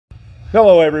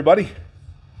Hello everybody,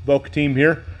 Voca team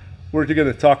here. We're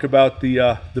going to talk about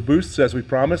the boosts as we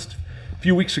promised. A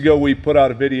few weeks ago we put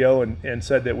out a video and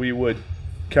said that we would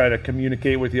kind of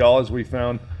communicate with y'all as we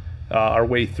found our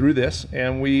way through this,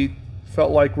 and we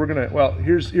felt like we're going to, well,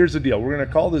 here's the deal. We're going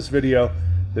to call this video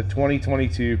the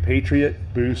 2022 Patriot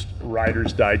Boost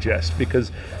Riders Digest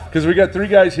because we got three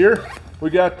guys here. We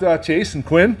got Chase and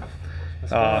Quinn.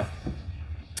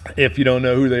 If you don't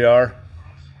know who they are,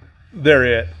 they're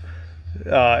it.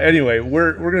 Anyway,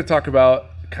 we're going to talk about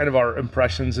kind of our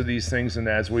impressions of these things, and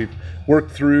as we've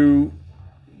worked through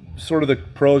sort of the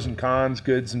pros and cons,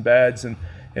 goods and bads, and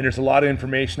there's a lot of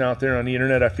information out there on the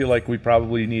internet. I feel like we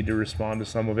probably need to respond to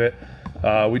some of it.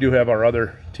 We do have our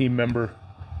other team member,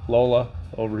 Lola,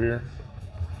 over here.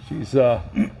 She's doing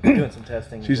some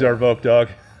testing. She's our Voc dog.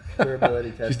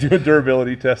 Durability testing. She's doing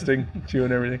durability testing,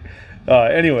 chewing everything.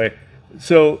 Anyway,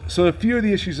 so a few of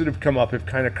the issues that have come up have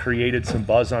kind of created some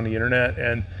buzz on the internet,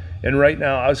 and right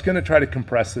now I was going to try to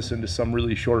compress this into some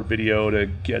really short video to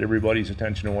get everybody's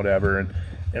attention and whatever,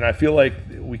 and I feel like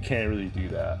we can't really do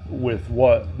that with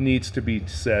what needs to be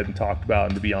said and talked about,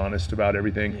 and to be honest about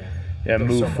everything. Yeah. And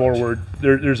move forward.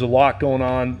 There's a lot going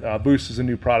on. Boost is a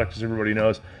new product, as everybody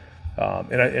knows,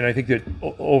 and I think that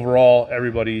overall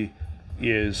everybody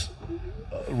is,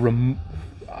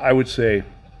 I would say,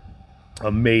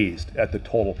 amazed at the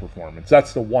total performance.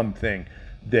 That's the one thing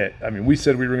that, I mean, we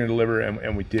said we were going to deliver,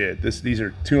 and we did. These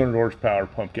are 200 horsepower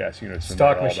pump gas units.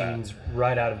 Stock machines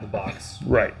right out of the box.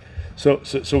 Right. So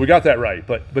we got that right,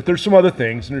 but there's some other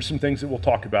things, and there's some things that we'll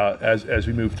talk about as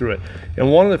we move through it.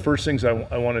 And one of the first things I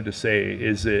wanted to say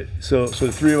is that so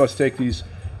the three of us take these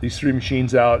three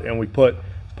machines out, and we put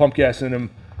pump gas in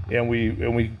them, and we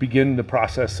begin the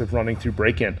process of running through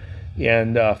break-in.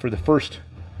 And for the first,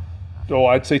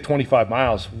 I'd say 25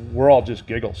 miles, we're all just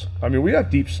giggles. I mean, we have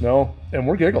deep snow, and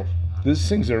we're giggles. These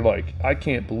things are like, I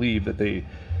can't believe that they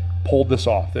pulled this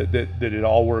off, that it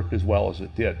all worked as well as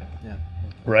it did. Yeah.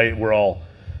 Right, we're all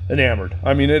enamored.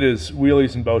 I mean, it is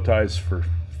wheelies and bow ties for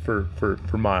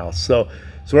miles. So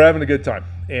we're having a good time.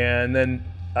 And then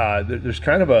there's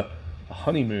kind of a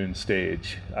honeymoon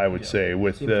stage, I would say,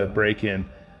 with the break-in.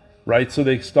 Right, so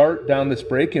they start down this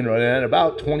break-in run, and at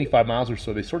about 25 miles or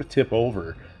so, they sort of tip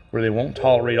over where they won't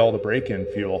tolerate all the break-in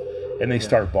fuel, and they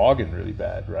start bogging really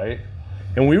bad, right?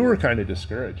 And we were kind of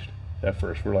discouraged at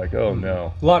first. We're like, oh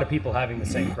no. A lot of people having the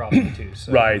same problem too.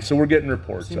 So. Right, so we're getting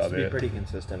reports Seems of to be it. pretty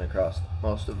consistent across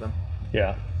most of them.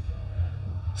 Yeah.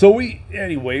 So we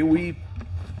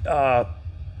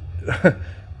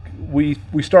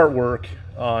start work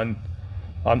on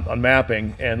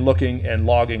mapping and looking and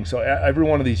logging. So every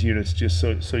one of these units, just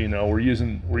so you know, we're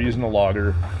using a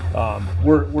logger.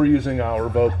 We're using our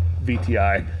Voc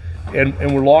VTI,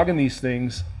 and we're logging these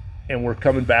things, and we're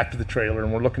coming back to the trailer,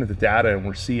 and we're looking at the data, and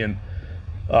we're seeing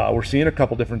a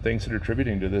couple different things that are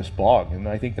attributing to this bog. And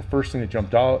I think the first thing that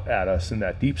jumped out at us in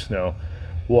that deep snow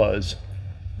was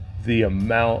the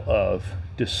amount of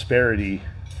disparity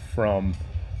from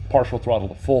partial throttle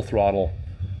to full throttle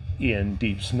in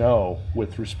deep snow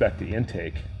with respect to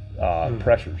intake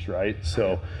pressures, right?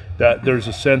 So that there's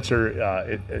a sensor,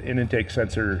 an intake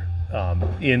sensor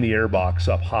in the airbox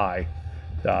up high,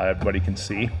 everybody can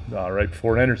see right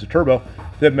before it enters the turbo,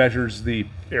 that measures the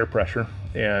air pressure,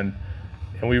 and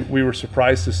we were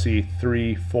surprised to see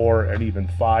 3, 4, and even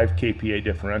 5 kPa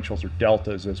differentials, or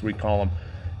deltas as we call them,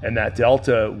 and that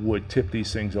delta would tip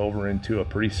these things over into a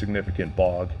pretty significant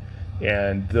bog.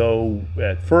 And though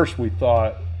at first we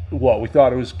thought it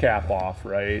was cap off,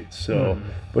 right? So,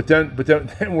 but then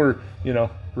we're,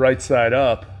 right side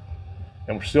up,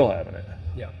 and we're still having it.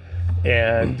 Yeah.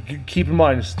 And keep in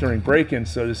mind, it's during break-in,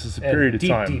 so this is a period of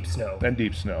time. Deep snow. And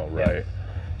deep snow, right? Yeah.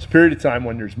 It's a period of time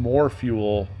when there's more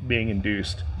fuel being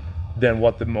induced than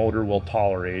what the motor will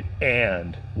tolerate,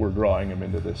 and we're drawing them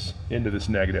into this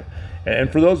negative.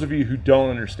 And for those of you who don't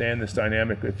understand this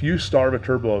dynamic, if you starve a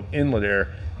turbo of inlet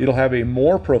air, it'll have a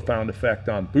more profound effect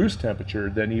on boost temperature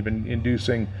than even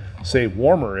inducing, say,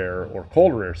 warmer air or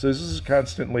colder air. So this is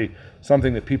constantly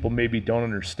something that people maybe don't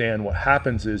understand. What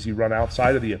happens is you run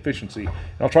outside of the efficiency. And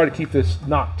I'll try to keep this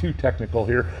not too technical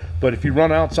here, but if you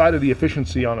run outside of the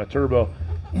efficiency on a turbo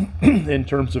in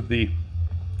terms of the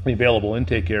available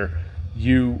intake air,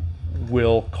 you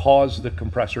will cause the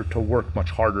compressor to work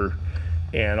much harder,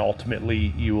 and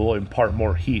ultimately you will impart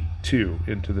more heat too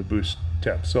into the boost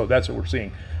temp. So that's what we're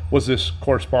seeing, was this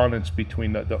correspondence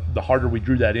between the harder we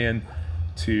drew that in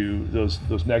to those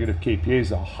negative kPAs,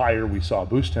 the higher we saw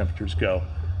boost temperatures go.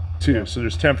 too. So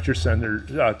there's temperature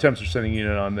sending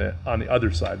unit on the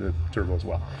other side of the turbo as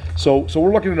well. So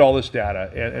we're looking at all this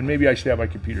data, and maybe I should have my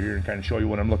computer here and kind of show you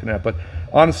what I'm looking at. But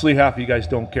honestly, half of you guys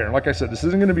don't care. And like I said, this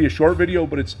isn't going to be a short video,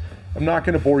 but I'm not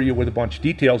going to bore you with a bunch of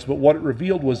details. But what it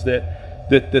revealed was that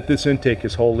this intake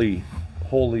is wholly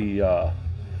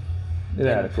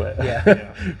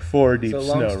inadequate for deep snow.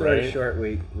 So long story right? short,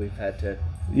 we've had to.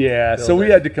 Yeah, so we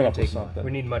had to come up with something.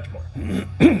 We need much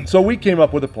more. So we came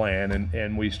up with a plan,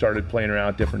 and we started playing around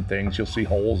with different things. You'll see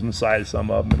holes in the side of some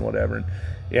of them and whatever,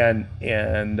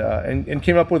 and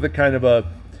came up with a kind of a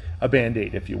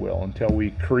Band-Aid, if you will, until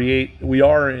we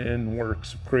are in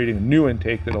works of creating a new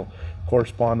intake that'll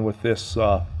correspond with this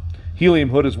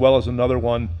helium hood, as well as another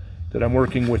one that I'm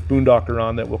working with Boondocker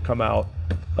on that will come out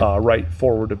right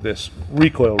forward of this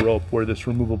recoil rope where this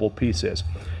removable piece is.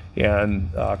 And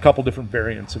a couple different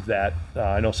variants of that.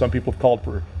 I know some people have called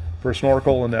for a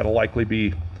snorkel, and that'll likely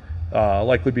be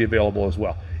available as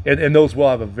well. And those will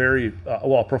have a very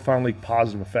profoundly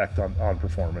positive effect on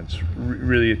performance.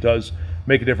 Really, it does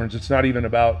make a difference. It's not even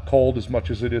about cold as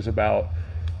much as it is about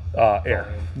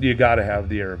air. You got to have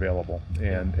the air available,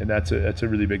 and that's a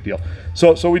really big deal.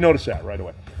 So we noticed that right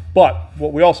away. But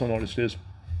what we also noticed is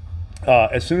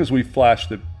as soon as we flashed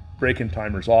the break-in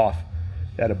timers off,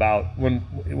 at about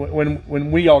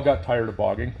when we all got tired of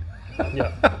bogging,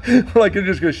 we're like, you're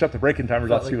just going to shut the braking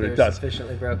timers off, see what it does.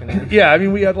 Sufficiently broken in. Yeah, I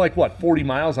mean, we had like 40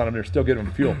 miles on them. They're still getting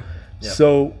fuel.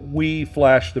 So we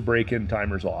flashed the break-in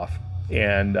timers off,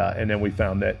 and then we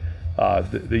found that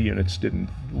the units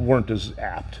weren't as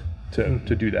apt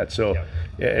to do that. So,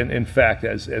 and in fact,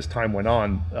 as time went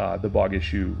on, the bog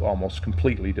issue almost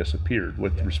completely disappeared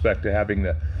with respect to having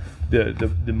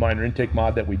the minor intake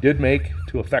mod that we did make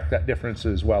to affect that difference,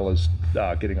 as well as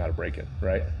getting out of break-in,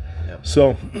 right? Yep.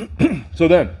 So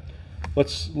then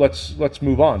let's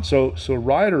move on. So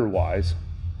rider wise,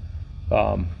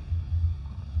 I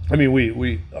mean,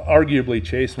 we arguably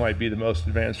Chase might be the most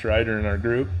advanced rider in our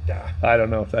group. I don't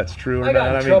know if that's true or not. I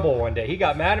got in trouble one day. He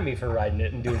got mad at me for riding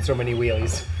it and doing so many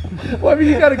wheelies. Well, I mean,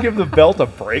 you got to give the belt a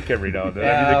break every now and then.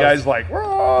 I mean, the guy's like,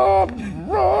 rah,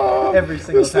 every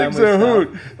single this time thing's a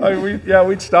hoot. I mean,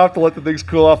 we'd stop to let the things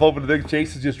cool off, open the thing.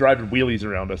 Chase is just driving wheelies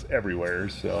around us everywhere.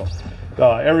 So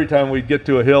every time we'd get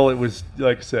to a hill, it was,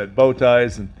 like I said, bow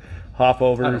ties and hop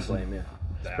overs. I don't blame you.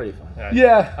 It's pretty fun.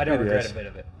 Yeah, I don't regret is. a bit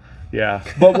of it. Yeah,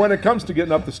 but when it comes to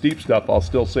getting up the steep stuff, I'll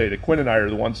still say that Quinn and I are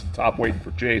the ones at the top waiting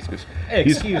for Chase,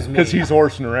 because he's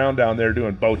horsing around down there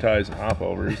doing bow ties and hop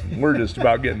overs. And we're just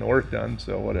about getting the work done,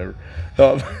 so whatever.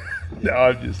 No,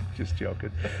 I'm just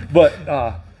joking. But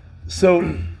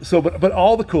but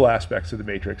all the cool aspects of the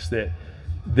Matrix that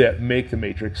make the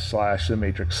Matrix Slash,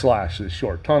 the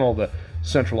short tunnel, the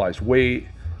centralized weight,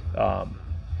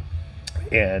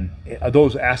 and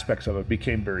those aspects of it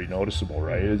became very noticeable,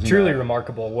 right? Isn't Truly that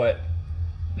remarkable what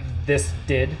this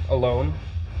did alone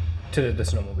to the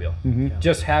snowmobile. Mm-hmm.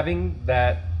 Just having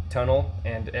that tunnel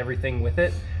and everything with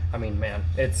it, I mean, man,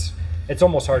 it's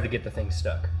almost hard to get the thing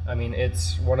stuck. I mean,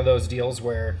 it's one of those deals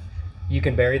where you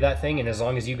can bury that thing, and as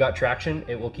long as you got traction,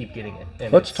 it will keep getting it.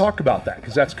 And Let's talk about that,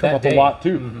 because that's come up a lot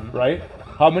too, right?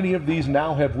 How many of these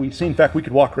now have we seen? In fact, we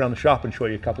could walk around the shop and show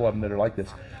you a couple of them that are like this.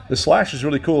 The Slash is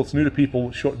really cool. It's new to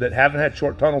people that haven't had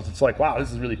short tunnels. It's like, wow,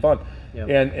 this is really fun.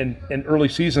 Yep. And early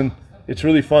season, it's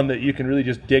really fun that you can really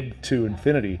just dig to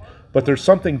infinity. But there's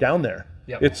something down there.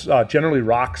 Yep. It's generally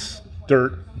rocks,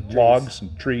 dirt, logs,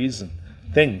 and trees and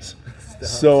things.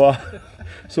 So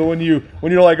when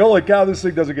you're like, holy cow, this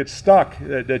thing doesn't get stuck,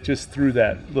 that just threw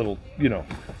that little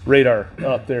radar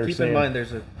up there. Keep saying, in mind,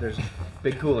 there's a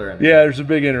big cooler underneath. Yeah, there's a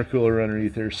big intercooler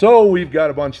underneath there. So we've got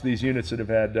a bunch of these units that have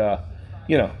had,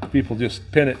 people just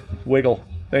pin it, wiggle.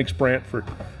 Thanks, Brant, for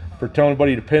telling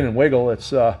everybody to pin and wiggle.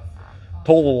 It's told a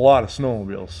lot of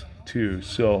snowmobiles too.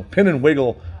 So pin and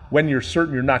wiggle when you're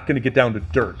certain you're not going to get down to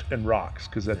dirt and rocks,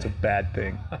 because that's a bad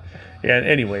thing. And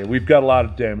anyway, we've got a lot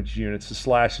of damaged units. The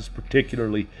Slash is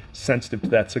particularly sensitive to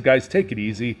that. So guys, take it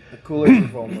easy. The coolers are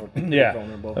vulnerable. Yeah,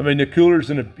 vulnerable. I mean, the cooler's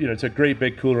it's a great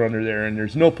big cooler under there, and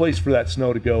there's no place for that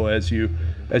snow to go as you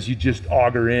just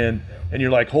auger in, and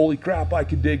you're like, holy crap, I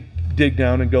could dig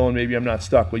down and go, and maybe I'm not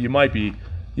stuck. Well, you might be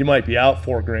out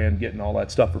 $4,000 getting all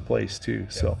that stuff replaced too.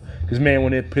 So, because man,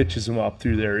 when it pitches them up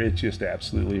through there, it just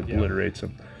absolutely obliterates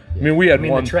them. I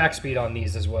mean, the track speed on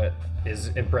these is what is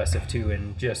impressive too,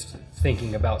 and just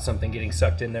thinking about something getting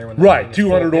sucked in there when right,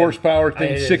 200 horsepower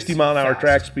thing, 60 mile an hour fast.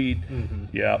 track speed.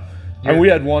 Yeah, and we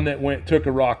had one that took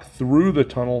a rock through the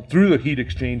tunnel, through the heat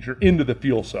exchanger into the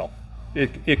fuel cell.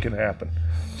 It can happen.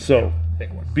 So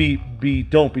big one.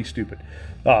 don't be stupid.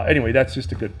 Anyway, that's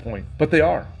just a good point. But they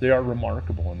are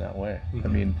remarkable in that way. I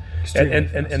mean,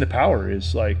 and the power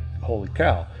is like, holy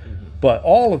cow. But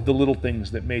all of the little things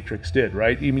that Matrix did,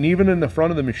 right? I mean, even in the front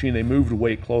of the machine, they moved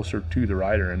way closer to the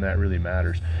rider, and that really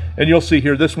matters. And you'll see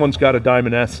here, this one's got a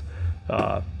Diamond S,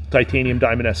 titanium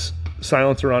Diamond S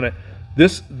silencer on it.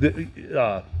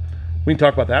 We can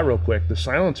talk about that real quick. The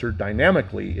silencer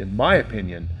dynamically, in my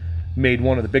opinion, made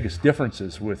one of the biggest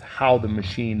differences with how the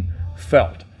machine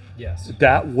felt. Yes.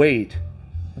 That weight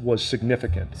was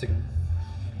significant.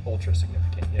 Ultra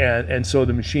significant. Yeah. And so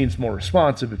the machine's more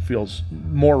responsive. It feels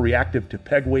more reactive to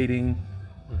peg weighting.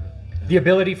 The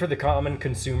ability for the common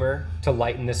consumer to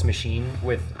lighten this machine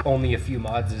with only a few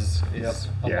mods is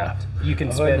a lot. You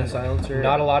can spend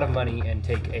not a lot of money and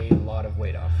take a lot of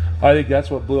weight off. I think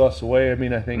that's what blew us away. I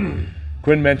mean, I think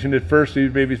Quinn mentioned it first. He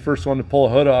was maybe the first one to pull a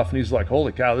hood off, and he's like,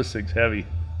 holy cow, this thing's heavy.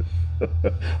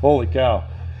 Holy cow.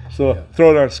 So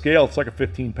throw it on a scale, it's like a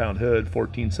 15-pound hood,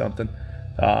 14 something.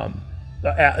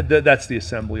 That's the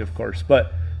assembly, of course,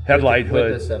 but headlight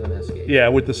hood. With the 7S gauge. Yeah,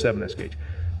 with the 7S gauge.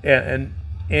 And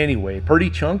anyway, pretty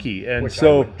chunky. And which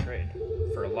so I wouldn't trade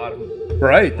for a lot of.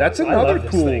 Right, that's I another love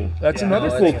this cool. thing. That's Yeah, another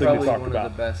No, cool it's thing to probably talk one about.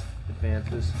 of the best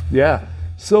advances. Yeah.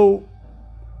 So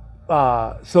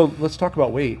let's talk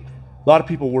about weight. A lot of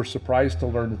people were surprised to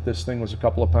learn that this thing was a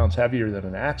couple of pounds heavier than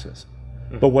an Axis.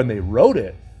 But when they rode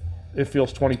it, it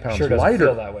feels 20 pounds Sure doesn't lighter.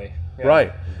 feel that way. Yeah.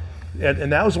 Right. And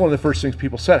that was one of the first things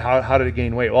people said. How did it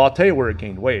gain weight? Well, I'll tell you where it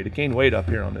gained weight. It gained weight up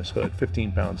here on this hood.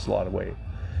 15 pounds is a lot of weight.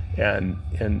 And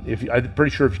if you, I'm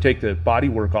pretty sure if you take the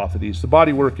bodywork off of these, the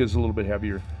bodywork is a little bit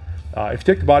heavier. If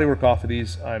you take the bodywork off of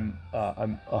these, I'm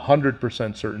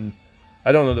 100% certain.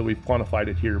 I don't know that we've quantified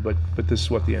it here, but this is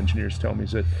what the engineers tell me,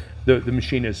 is that the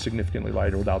machine is significantly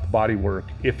lighter without the bodywork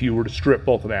if you were to strip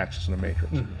both an Axis and a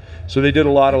Matrix. So they did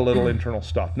a lot of little internal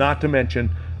stuff. Not to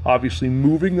mention, obviously,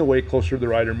 moving the weight closer to the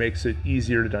rider makes it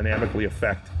easier to dynamically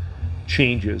affect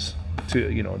changes to,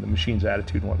 in the machine's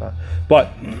attitude and whatnot.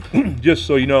 But just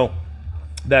so you know,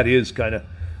 that is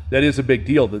a big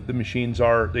deal. That the machines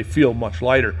they feel much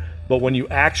lighter. But when you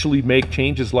actually make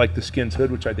changes like the skins hood,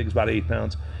 which I think is about 8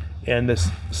 pounds, and this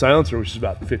silencer, which is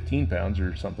about 15 pounds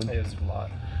or something, It is a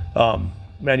lot.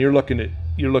 man, you're looking at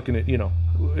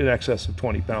in excess of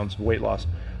 20 pounds of weight loss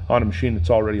on a machine that's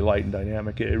already light and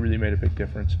dynamic. It really made a big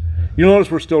difference. You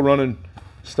notice we're still running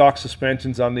stock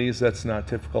suspensions on these. That's not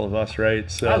typical of us, right?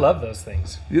 So I love those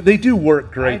things. they do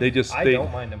work great. I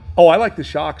don't mind them. Oh, I like the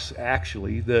shocks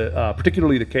actually.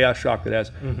 Particularly the Chaos shock that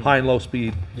has high and low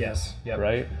speed. Yes. Yep.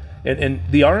 Right. And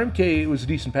the RMK was a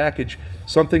decent package.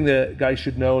 Something that guys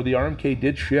should know: the RMK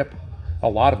did ship, a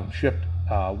lot of them shipped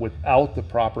without the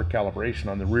proper calibration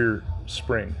on the rear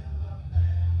spring.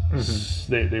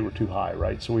 They were too high,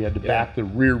 right? So we had to back the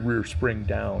rear spring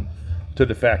down to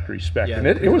the factory spec, and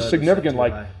it was significant,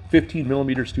 like 15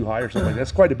 millimeters too high or something.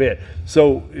 That's quite a bit.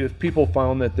 So if people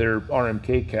found that their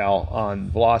RMK cal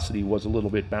on velocity was a little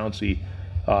bit bouncy,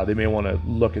 they may want to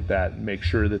look at that and make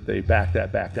sure that they back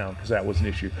that back down, because that was an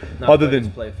issue. Not Other quite than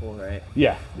as playful, right?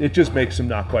 Yeah, it just makes them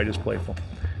not quite as playful.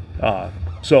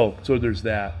 So there's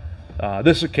that.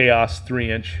 This is a Chaos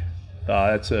 3-inch.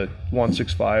 That's a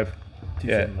 165.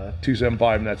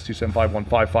 275, and that's 275,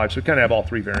 155. So we kind of have all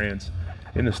three variants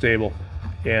in the stable,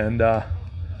 and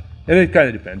it kind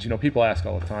of depends. People ask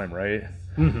all the time, right?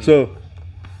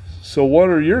 So what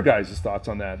are your guys' thoughts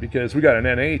on that? Because we got an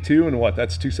NA too, and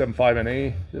that's 275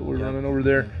 NA that we're running over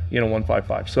there,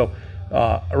 155. So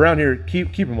around here,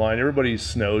 keep in mind, everybody's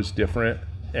snow's different,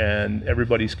 and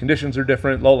everybody's conditions are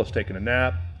different. Lola's taking a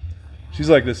nap.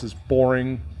 She's like, this is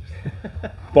boring.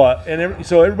 But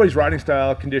so everybody's riding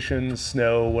style, conditions,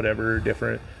 snow, whatever,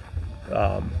 different.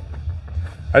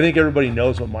 I think everybody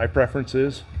knows what my preference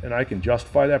is, and I can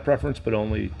justify that preference, but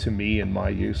only to me and my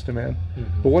use to man.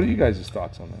 But what are you guys'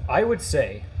 thoughts on that? I would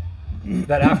say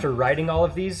that after riding all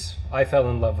of these, I fell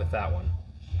in love with that one.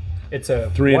 It's a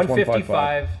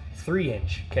 155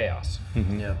 3-inch Chaos.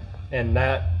 Yeah. And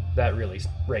that really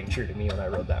rang true to me when I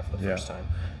rode that for the first time.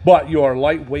 But you are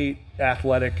lightweight,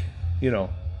 athletic,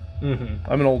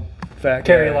 I'm an old fat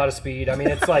Carry guy. a lot of speed. I mean,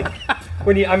 it's like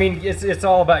it's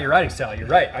all about your riding style. You're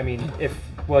right. I mean,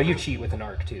 you cheat with an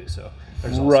arc too, so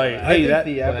there's also Right. that.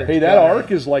 That arc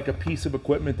is like a piece of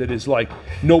equipment that is like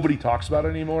nobody talks about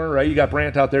anymore, right? You got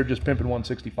Brandt out there just pimping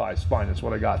 165s. Fine, that's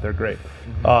what I got. They're great.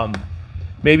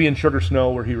 Maybe in Sugar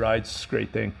Snow where he rides, it's a great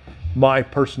thing. My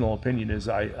personal opinion is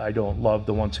I don't love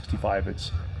the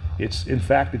 165.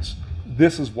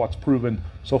 This is what's proven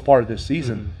so far this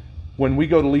season. When we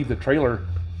go to leave the trailer,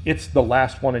 it's the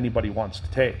last one anybody wants to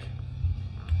take.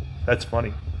 That's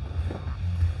funny.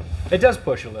 It does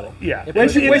push a little. Yeah, It And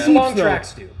pushes, in which deep long snow-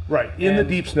 tracks do. Right, in the And-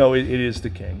 deep snow, it is the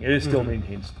king. It is still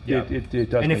maintains. Yeah. It does. And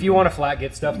if maintain. you want to flat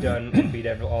get stuff done and beat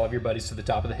all of your buddies to the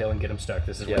top of the hill and get them stuck,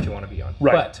 this is what you want to be on.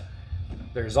 Right. But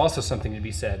there's also something to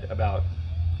be said about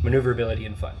maneuverability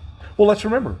and fun. Well, let's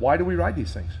remember, why do we ride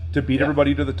these things? To beat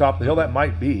everybody to the top of the hill? That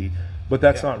might be, but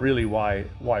that's not really why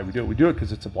we do it. We do it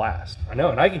because it's a blast. I know,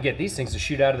 and I can get these things to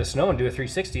shoot out of the snow and do a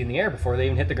 360 in the air before they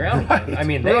even hit the ground. Right, I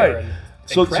mean, they right. are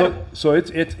So incredible.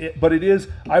 but it is.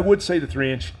 I would say the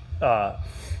 3-inch, the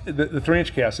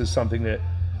 3-inch cast is something that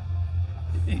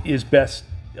is best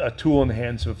a tool in the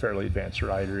hands of a fairly advanced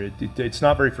rider. It's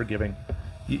not very forgiving.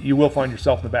 You will find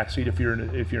yourself in the back seat if you're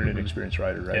an inexperienced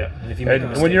rider, right? Yeah, and if you make a And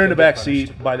mistake, when you're in the you'll get back seat,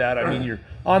 punished. by that I mean you're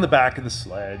on the back of the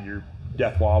sled, you're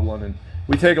death wobbling, and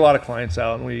we take a lot of clients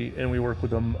out and we work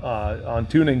with them on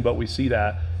tuning, but we see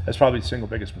that as probably the single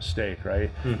biggest mistake,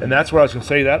 right? And that's what I was going to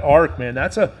say. That arc, man,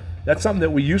 that's something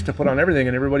that we used to put on everything,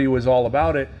 and everybody was all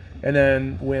about it. And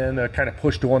then when kind of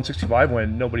pushed to 165,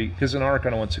 when nobody, because an arc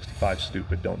on a 165 is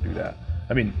stupid. Don't do that.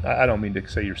 I mean, I don't mean to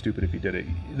say you're stupid if you did it.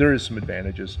 There is some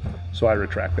advantages, so I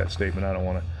retract that statement. I don't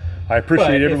want to. I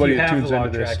appreciate But everybody if you that have tunes the into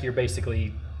long this. track, you're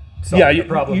basically solving the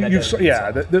problem. that doesn't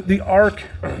get solved. The arc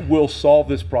will solve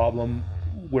this problem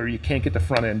where you can't get the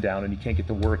front end down and you can't get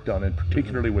the work done, and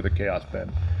particularly with a chaos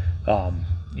bend.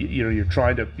 You're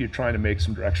trying to make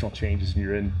some directional changes, and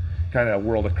you're in kind of a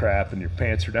world of crap, and your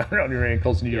pants are down around your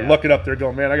ankles, and you're looking up there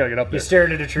going, man, I gotta get up there. You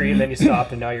stared at a tree and then you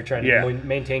stopped, and now you're trying to Yeah.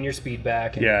 maintain your speed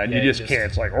back. And, Yeah, and you just can't.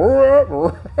 It's like,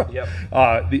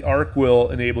 Yep. the arc will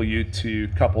enable you to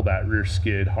couple that rear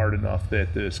skid hard enough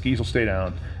that the skis will stay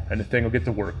down and the thing will get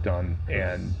the work done.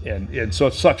 And so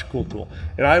it's such a cool tool.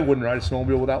 And I wouldn't ride a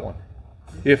snowmobile without one.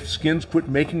 If Skins quit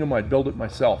making them, I'd build it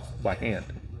myself by hand.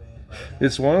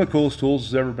 It's one of the coolest tools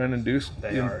that's ever been induced.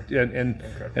 They are. And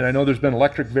I know there's been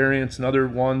electric variants and other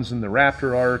ones, and the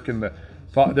Raptor arc, and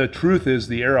the truth is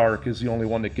the air arc is the only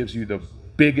one that gives you the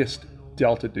biggest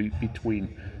delta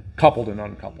between coupled and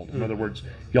uncoupled. In other words,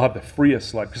 you'll have the freest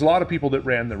sled, because a lot of people that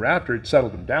ran the Raptor, it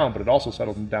settled them down, but it also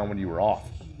settled them down when you were off.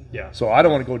 Yeah. So I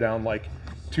don't want to go down like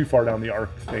too far down the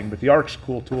arc thing, but the arc's a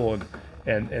cool tool,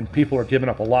 and people are giving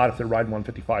up a lot if they're riding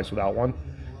 155s without one,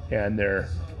 and they're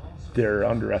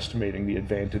underestimating the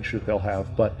advantage that they'll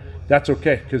have. But that's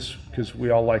okay, because we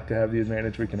all like to have the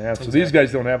advantage we can have. So these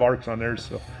guys don't have arcs on theirs,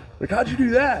 so like, how'd you do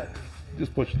that?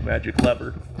 Just push the magic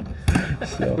lever.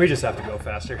 So, We just have to go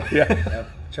faster. yeah.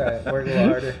 Try it. Work a little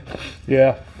harder.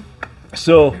 Yeah.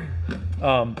 So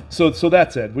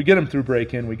that's it. We get them through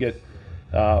break-in.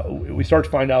 We start to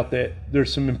find out that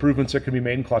there's some improvements that can be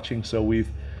made in clutching. So we've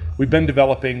been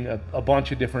developing a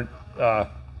bunch of different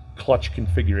clutch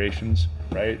configurations,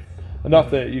 right?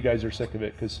 Enough that you guys are sick of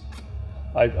it, because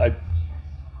I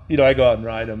go out and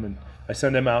ride them, and I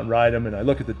send them out and ride them, and I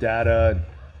look at the data,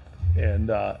 and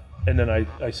then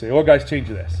I say, oh guys, change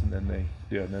this, and then they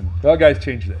do, and then, oh guys,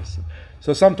 change this.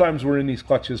 So sometimes we're in these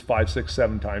clutches 5, 6,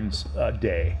 7 times a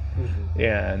day,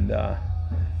 and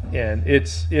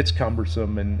it's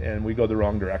cumbersome, and we go the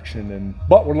wrong direction,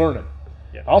 but we're learning.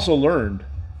 Yeah. I also learned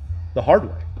the hard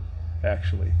way,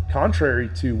 actually, contrary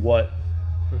to what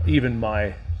even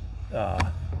my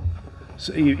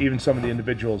even some of the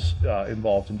individuals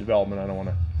involved in development, I don't want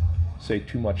to say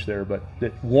too much there, but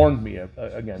that warned me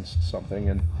against something,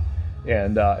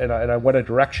 and I went a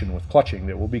direction with clutching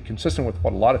that will be consistent with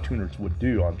what a lot of tuners would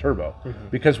do on turbo,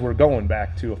 because we're going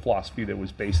back to a philosophy that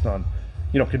was based on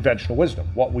conventional wisdom,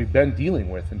 what we've been dealing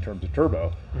with in terms of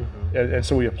turbo. And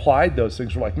so we applied those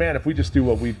things. We're like, man, if we just do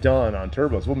what we've done on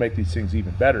turbos, we'll make these things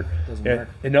even better. Doesn't work.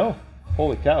 And no,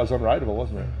 holy cow, it was unrideable,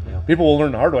 wasn't it? Yeah. People will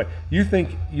learn the hard way. You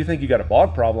think you got a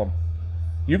bog problem.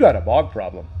 You got a bog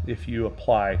problem if you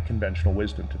apply conventional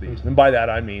wisdom to these. And by that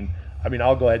I mean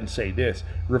I'll go ahead and say this: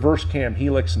 reverse cam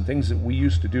helix and things that we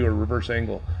used to do, or reverse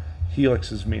angle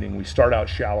helixes, meaning we start out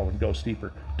shallow and go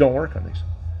steeper, don't work on these.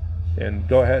 And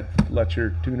go ahead, let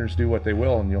your tuners do what they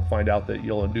will, and you'll find out that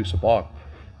you'll induce a bog.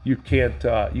 You can't.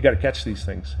 You got to catch these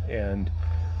things, and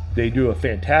they do a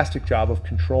fantastic job of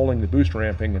controlling the boost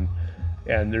ramping,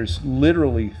 and there's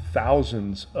literally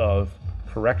thousands of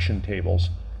correction tables,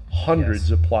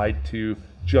 hundreds applied to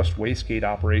just wastegate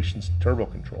operations and turbo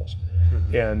controls.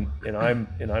 And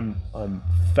I'm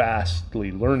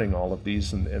fastly learning all of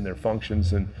these and their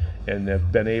functions, and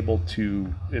have been able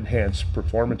to enhance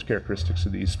performance characteristics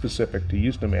of these specific to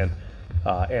use demand,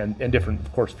 and different,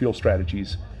 of course, fuel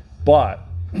strategies. But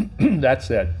that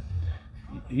said,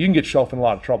 you can get yourself in a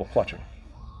lot of trouble clutching.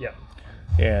 Yeah.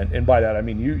 And by that I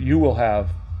mean you will have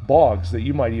bogs that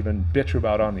you might even bitch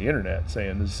about on the internet,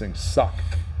 saying these things suck,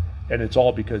 and it's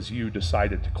all because you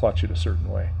decided to clutch it a certain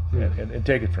way. And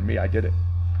take it from me, I did it.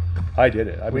 I did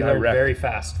it. I We mean, I learned wrecked. very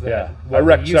fast that Yeah. what I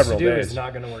wrecked we used several to do days. is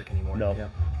not going to work anymore. No. Yeah.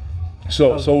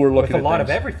 So we're looking with a at lot of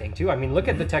things. everything too. I mean, look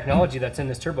at the technology that's in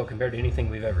this turbo compared to anything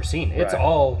we've ever seen. It's Right.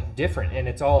 all different and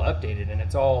it's all updated and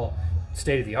it's all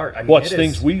state of the art. I mean, Well, it's it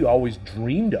things is- we always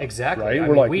dreamed of. exactly. Right? I We're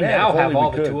mean, like, we man, now if have only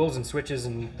all we the could. tools and switches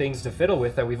and things to fiddle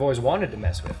with that we've always wanted to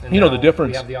mess with. And You know, the now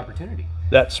difference- We have the opportunity.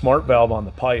 That smart valve on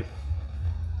the pipe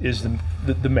is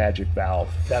the magic valve.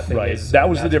 That thing right. is That a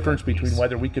was the magical difference between piece.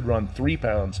 whether we could run 3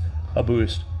 pounds a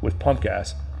boost with pump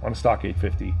gas on a stock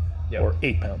 850 Yep. or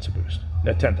 8 pounds a boost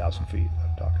at 10,000 feet.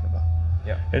 I'm talking about.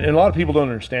 Yeah. And a lot of people don't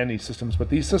understand these systems, but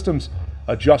these systems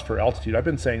adjust for altitude. I've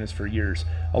been saying this for years.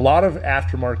 A lot of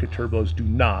aftermarket turbos do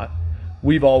not.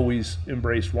 We've always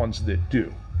embraced ones that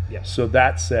do. Yes. So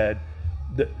that said,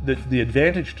 the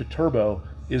advantage to turbo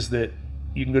is that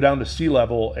you can go down to sea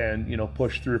level and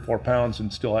push 3 or 4 pounds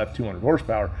and still have 200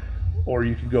 horsepower, or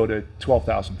you can go to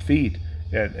 12,000 feet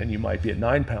and you might be at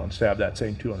 9 pounds to have that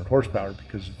same 200 horsepower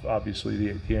because of obviously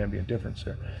the ambient difference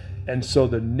there. And so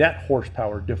the net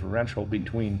horsepower differential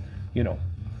between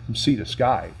from sea to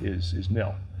sky is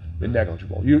nil,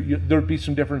 negligible. There'd be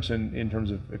some difference in terms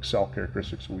of Excel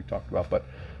characteristics that we talked about, but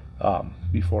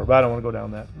before. But I don't want to go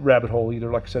down that rabbit hole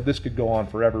either. Like I said, this could go on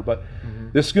forever, but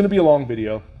this is going to be a long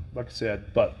video, like I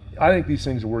said. But I think these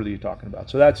things are worthy of talking about.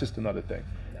 So that's just another thing.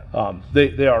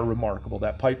 They are remarkable.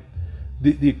 That pipe,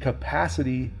 the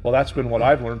capacity. Well, that's been what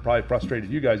I've learned. Probably frustrated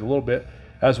you guys a little bit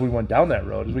as we went down that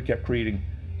road, as we kept creating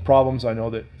problems. I know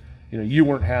that you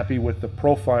weren't happy with the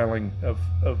profiling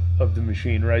of the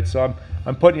machine, right? So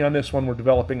I'm putting you on this one. We're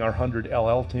developing our 100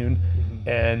 LL tune,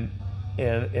 and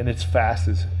it's fast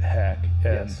as heck,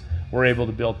 and Yes. we're able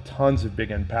to build tons of big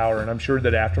end power. And I'm sure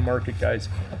that aftermarket guys,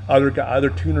 other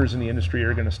tuners in the industry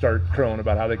are going to start crowing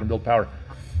about how they can build power.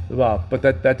 But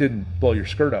that didn't blow your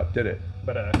skirt up, did it?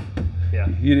 But yeah,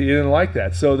 You didn't like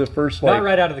that. So the first not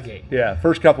right out of the gate. yeah,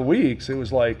 first couple weeks it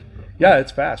was like, yeah,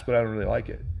 it's fast, but I don't really like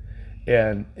it.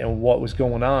 And what was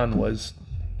going on was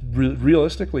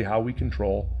realistically how we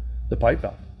control the pipe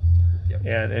valve. Yep.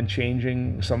 And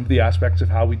changing some of the aspects of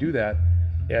how we do that.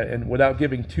 And without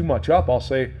giving too much up, I'll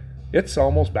say it's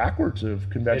almost backwards of It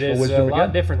conventional is a wisdom lot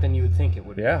again. different than you would think it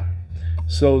would be. Yeah.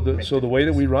 So the way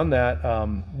that we run that,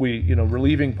 we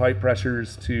relieving pipe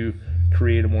pressures to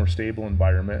create a more stable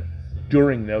environment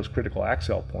during those critical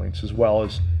accel points, as well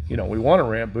as we want to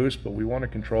ramp boost, but we want to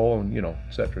control and et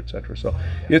cetera, et cetera. So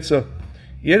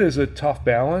it is a tough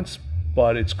balance,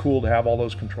 but it's cool to have all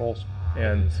those controls,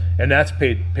 and that's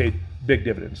paid big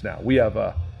dividends now. We have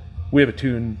a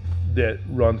tune that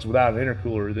runs without an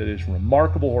intercooler that is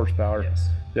remarkable horsepower. Yes.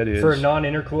 That is For a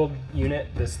non-intercooled unit,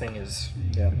 this thing is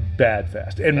bad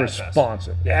fast and Bad fast.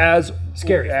 responsive, as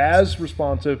Scary as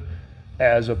responsive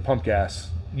as a pump gas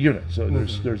unit. So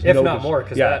there's if no not more,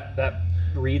 because yeah, that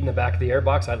read in the back of the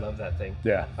airbox, I love that thing.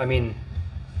 yeah. I mean,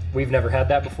 we've never had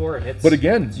that before, and it's. But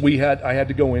again, I had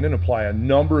to go in and apply a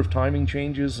number of timing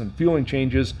changes and fueling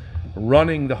changes,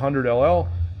 running the 100 LL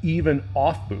even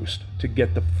off boost to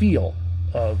get the feel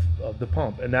of the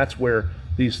pump, and that's where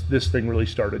this thing really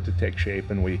started to take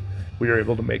shape, and we were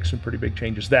able to make some pretty big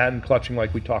changes. That and clutching,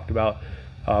 like we talked about,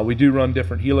 we do run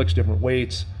different helix, different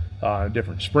weights,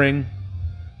 different spring.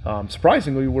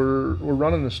 Surprisingly, we're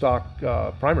running the stock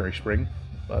primary spring.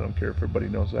 I don't care if everybody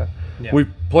knows that. Yeah.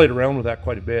 We've played around with that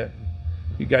quite a bit.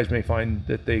 You guys may find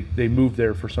that they move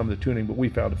there for some of the tuning, but we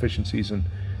found efficiencies in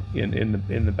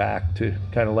the back to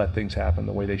kind of let things happen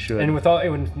the way they should. And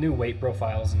with new weight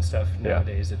profiles and stuff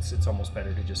nowadays, it's almost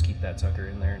better to just keep that sucker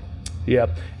in there. Yeah,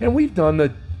 and we've done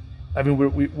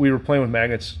we were playing with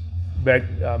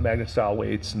magnet style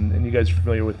weights, and you guys are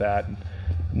familiar with that.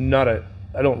 And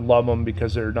I don't love them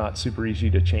because they're not super easy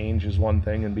to change is one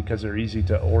thing, and because they're easy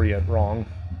to orient wrong.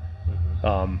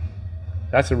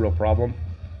 That's a real problem.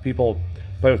 People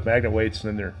play with magnet weights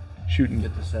and then they're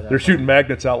shooting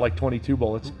magnets out like 22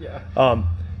 bullets. Yeah.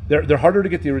 They're harder to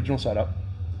get the original setup,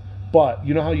 but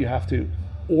you know how you have to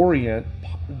orient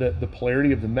the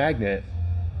polarity of the magnet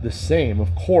the same,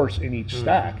 of course, in each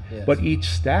stack, yes. but each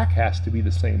stack has to be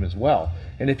the same as well.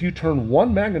 And if you turn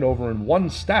one magnet over in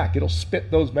one stack, it'll spit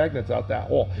those magnets out that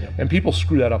hole. Yep. And people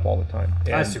screw that up all the time.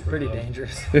 That's And Pretty low.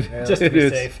 dangerous. Just to it be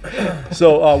is. safe.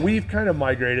 So we've kind of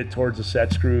migrated towards a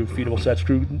set screw, feedable set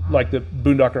screw, like the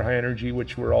Boondocker High Energy,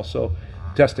 which we're also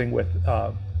testing with,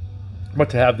 but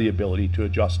to have the ability to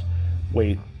adjust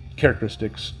weight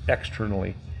characteristics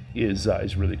externally is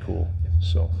really cool.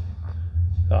 So,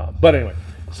 but anyway,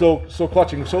 so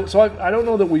clutching. So I don't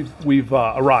know that we've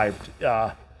arrived.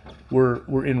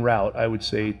 We're en route, I would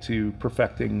say, to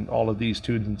perfecting all of these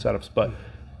tunes and setups, but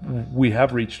we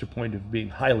have reached a point of being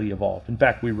highly evolved. In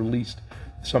fact, we released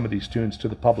some of these tunes to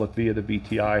the public via the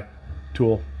VTI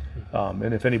tool.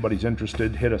 And if anybody's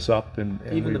interested, hit us up. And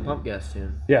Even the pump gas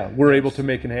tune. Yeah, we're able to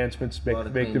make enhancements, A lot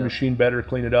of make the cleanup. machine better,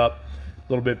 clean it up,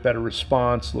 a little bit better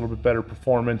response, a little bit better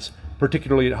performance,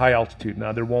 particularly at high altitude.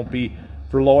 Now, there won't be,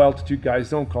 for low altitude guys,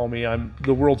 don't call me. I'm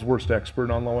the world's worst expert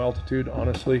on low altitude,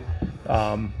 honestly.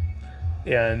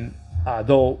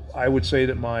 Though I would say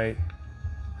that my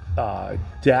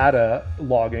data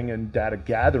logging and data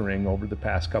gathering over the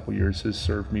past couple years has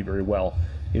served me very well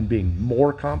in being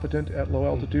more competent at low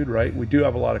altitude, right? We do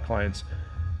have a lot of clients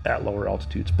at lower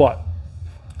altitudes, but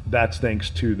that's thanks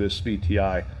to this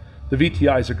VTI. The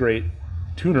VTI is a great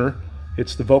tuner.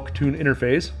 It's the Voc Tune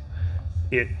interface.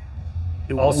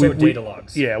 Also data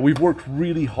logs. Yeah, we've worked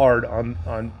really hard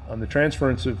on the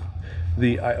transference of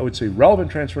the, I would say,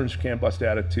 relevant transference of CAN bus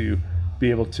data to be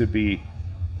able to be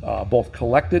both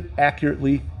collected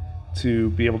accurately, to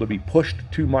be able to be pushed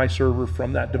to my server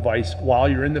from that device while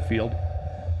you're in the field,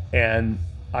 and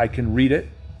I can read it,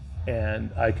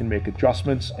 and I can make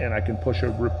adjustments, and I can push a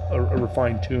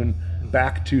refined tune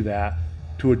back to that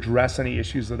to address any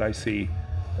issues that I see,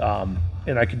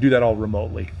 and I can do that all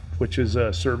remotely, which is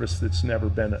a service that's never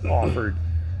been offered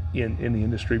in the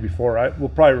industry before. We'll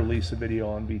probably release a video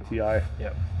on VTI,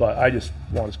 Yep. but I just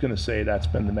was going to say that's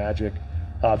been the magic.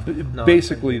 No,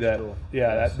 Basically, it's a that cool.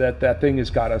 yeah, Yes. that thing has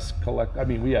got us collect. I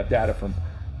mean, we have data from,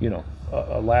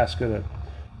 Alaska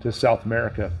to South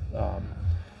America.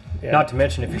 And- Not to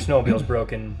mention, if your snowmobile's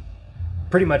broken,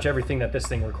 pretty much everything that this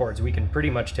thing records, we can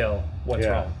pretty much tell what's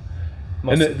Yeah. wrong.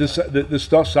 and Most of the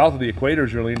stuff south of the equator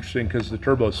is really interesting because the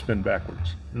turbos spin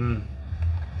backwards.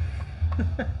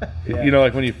 Yeah.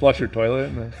 Like when you flush your toilet.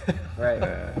 And Right.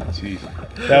 Jeez,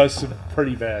 that was some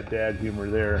pretty bad dad humor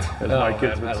there, as my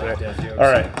kids man, would I say. like dad jokes.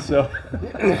 All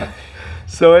right,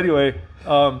 so anyway,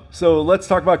 so let's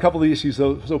talk about a couple of the issues.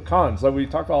 So cons, like we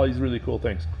talked about all these really cool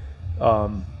things,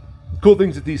 cool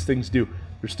things that these things do.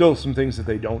 There's still some things that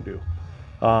they don't do.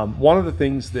 One of the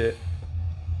things that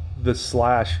the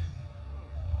Slash,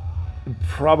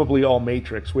 probably all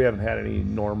matrix, we haven't had any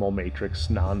normal matrix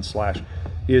non-Slash,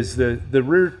 is the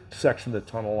rear section of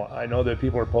the tunnel. I know that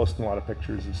people are posting a lot of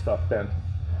pictures and stuff, Ben.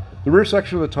 The rear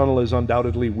section of the tunnel is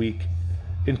undoubtedly weak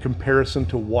in comparison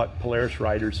to what Polaris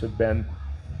riders have been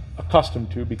accustomed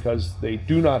to, because they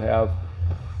do not have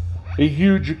a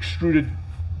huge extruded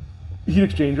heat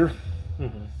exchanger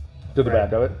to the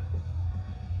back of it.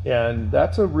 And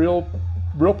that's a real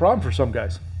problem for some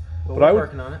guys. But But I we're would-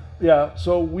 working on it. Yeah,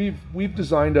 so we've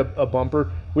designed a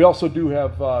bumper. We also do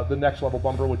have the next level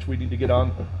bumper, which we need to get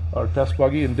on our test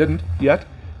buggy and didn't yet.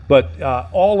 But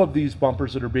all of these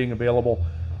bumpers that are being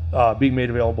made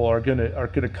available are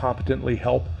gonna competently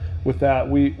help with that.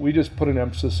 We just put an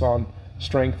emphasis on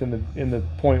strength in the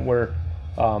point where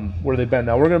they've been.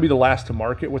 Now we're gonna be the last to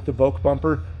market with the Voc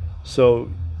bumper, so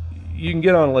you can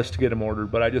get on a list to get them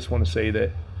ordered. But I just want to say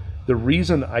that the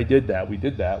reason we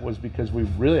did that was because we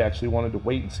really actually wanted to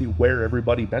wait and see where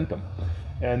everybody bent them.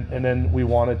 And then we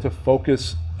wanted to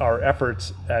focus our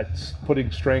efforts at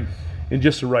putting strength in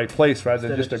just the right place rather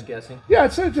than Instead of just guessing. Yeah,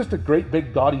 instead of just a great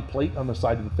big gaudy plate on the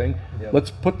side of the thing. Yep.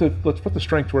 Let's put the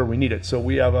strength where we need it. So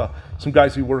we have some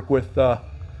guys we work with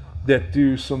that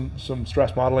do some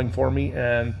stress modeling for me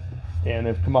and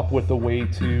have come up with a way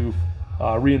to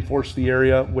reinforce the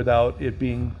area without it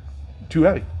being too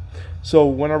heavy. So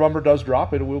when our bumper does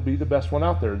drop, it will be the best one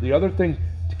out there. The other thing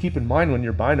to keep in mind when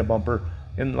you're buying a bumper,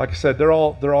 and like I said, they're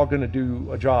all going to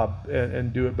do a job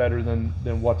and do it better than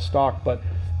what's stock, but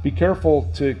be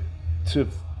careful to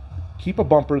keep a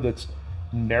bumper that's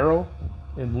narrow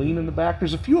and lean in the back.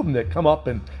 There's a few of them that come up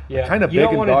and kind of you big don't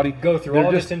and want gaudy. to go through They're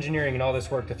all just- this engineering and all this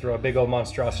work to throw a big old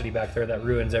monstrosity back there that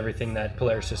ruins everything that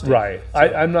Polaris system. Right.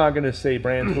 I'm not going to say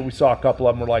brands, but we saw a couple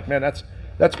of them. We're like, man, that's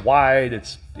wide.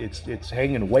 It's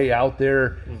hanging way out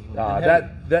there.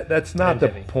 That's not And the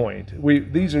heavy.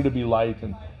 point. These are to be light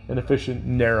and efficient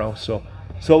and narrow. So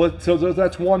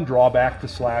that's one drawback to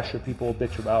Slash that people will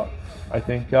bitch about. I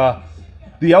think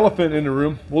the elephant in the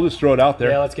room. We'll just throw it out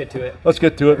there. Yeah, let's get to it. Let's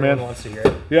get to it, Everyone man. wants to hear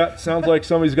it. Yeah, it sounds like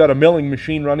somebody's got a milling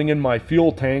machine running in my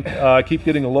fuel tank. I keep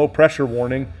getting a low pressure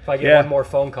warning. If I get one more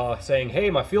phone call saying, "Hey,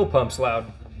 my fuel pump's loud,"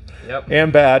 yep.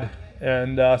 and bad,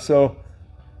 and so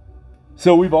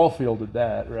we've all fielded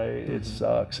that, right? It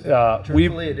sucks.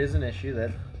 Truthfully, it is an issue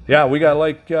that We got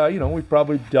we've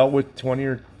probably dealt with 20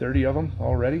 or 30 of them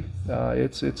already.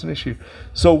 It's an issue.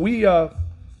 So we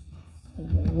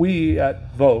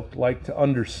at Voc like to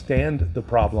understand the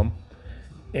problem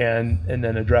and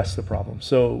then address the problem.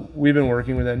 So we've been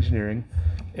working with engineering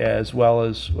as well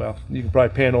as, you can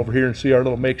probably pan over here and see our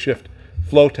little makeshift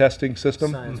flow testing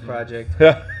system. science project.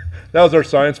 that was our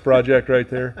science project right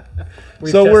there.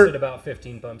 We've So tested about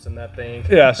 15 pumps in that thing.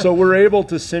 Yeah, so we're able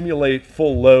to simulate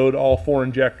full load, all 4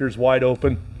 injectors wide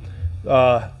open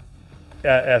at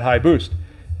high boost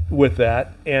with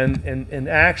that, and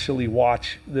actually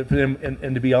watch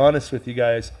and to be honest with you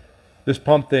guys, this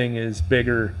pump thing is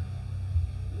bigger.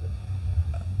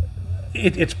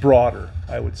 It's broader,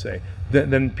 I would say,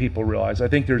 than people realize. I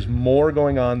think there's more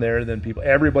going on there than people.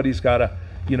 Everybody's got a,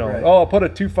 Right. oh, I'll put a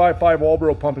 255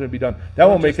 Walbro pump and it'll be done. That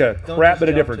won't make a crap bit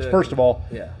of difference. First of all,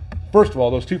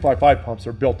 those 255 pumps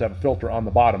are built to have a filter on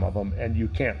the bottom of them, and you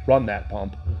can't run that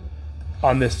pump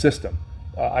on this system.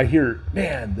 I hear,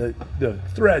 man, the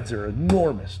threads are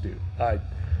enormous, dude.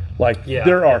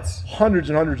 There are hundreds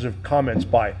and hundreds of comments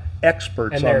by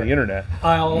experts on the internet.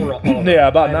 Yeah,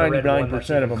 about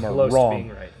 99% of them are wrong.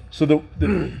 Right. So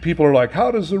the people are like,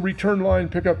 how does the return line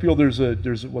pickup feel?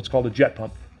 There's what's called a jet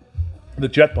pump. The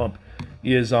jet pump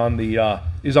is on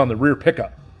the rear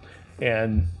pickup,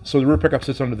 and so the rear pickup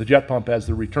sits under the jet pump. As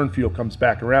the return fuel comes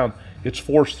back around, it's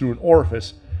forced through an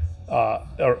orifice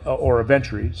or a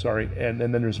venturi, and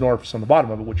then there's an orifice on the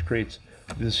bottom of it, which creates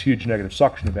this huge negative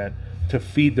suction event to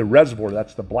feed the reservoir.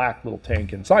 That's the black little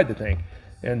tank inside the tank,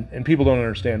 and people don't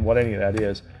understand what any of that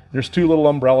is. There's 2 little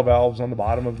umbrella valves on the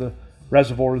bottom of the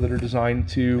reservoir that are designed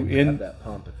to have that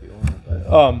pump if you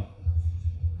want.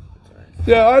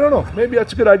 Yeah, I don't know. Maybe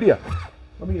that's a good idea.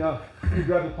 Let me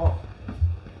grab the pump.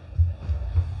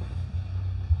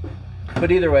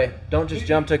 But either way, don't just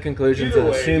jump to conclusions and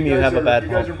assume you have a bad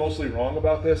pump. You guys are mostly wrong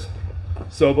about this.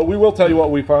 So, but we will tell you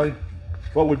what we find,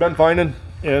 what we've been finding,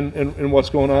 and what's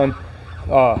going on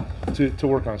to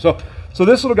work on. So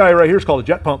this little guy right here is called a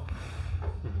jet pump,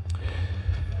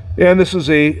 and this is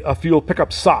a fuel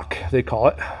pickup sock, they call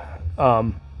it.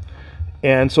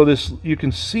 And so this, you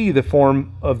can see the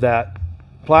form of that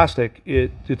plastic.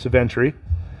 It's a venturi,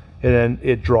 and then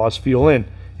it draws fuel in.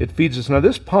 It feeds us. Now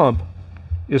this pump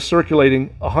is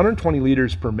circulating 120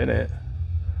 liters per minute.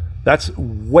 That's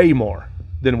way more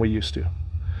than we used to.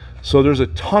 So there's a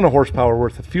ton of horsepower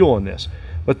worth of fuel in this.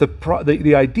 But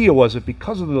the idea was that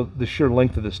because of the sheer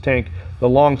length of this tank, the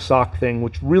long sock thing,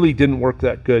 which really didn't work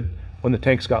that good when the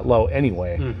tanks got low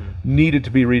anyway, needed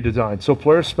to be redesigned. So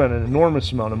Polaris spent an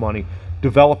enormous amount of money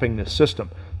developing this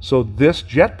system. So this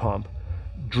jet pump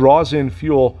draws in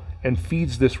fuel and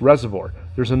feeds this reservoir.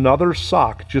 There's another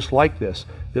sock just like this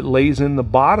that lays in the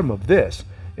bottom of this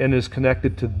and is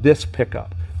connected to this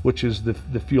pickup, which is the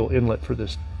fuel inlet for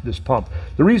this pump.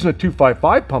 The reason a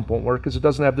 255 pump won't work is it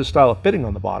doesn't have this style of fitting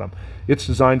on the bottom. It's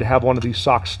designed to have one of these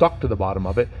socks stuck to the bottom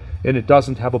of it, and it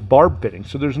doesn't have a barb fitting.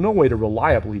 So there's no way to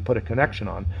reliably put a connection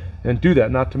on and do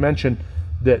that. Not to mention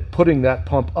that putting that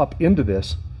pump up into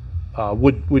this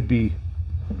would be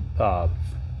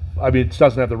I mean, it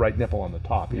doesn't have the right nipple on the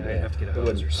top either. Yeah, you have to get a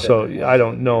hose or so I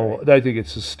don't know. I think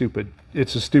it's a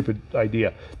stupid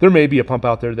idea. There may be a pump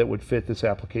out there that would fit this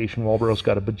application. Walboro's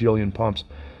got a bajillion pumps.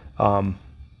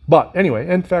 But anyway,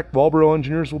 in fact, Walboro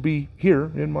engineers will be here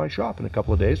in my shop in a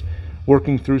couple of days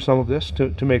working through some of this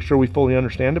to make sure we fully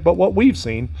understand it. But what we've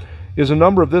seen is a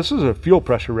number of this is a fuel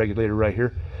pressure regulator right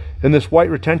here, and this white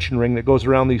retention ring that goes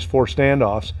around these 4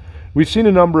 standoffs. We've seen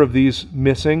a number of these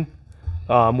missing.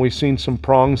 We've seen some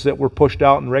prongs that were pushed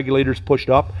out and regulators pushed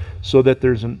up so that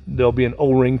there'll be an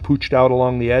O-ring pooched out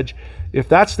along the edge. If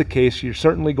that's the case, you're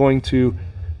certainly going to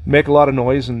make a lot of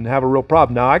noise and have a real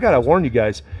problem. Now, I got to warn you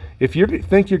guys, if you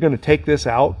think you're going to take this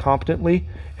out competently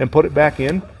and put it back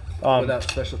in, without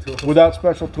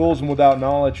special tools and without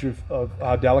knowledge of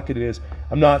how delicate it is,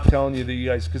 I'm not telling you that you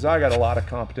guys, because I got a lot of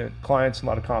competent clients, a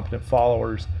lot of competent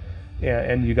followers,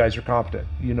 and you guys are competent.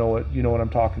 You know what I'm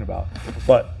talking about.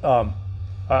 But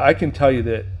I can tell you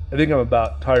that I think I'm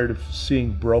about tired of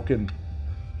seeing broken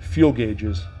fuel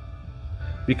gauges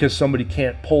because somebody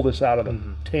can't pull this out of the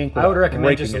tank. I would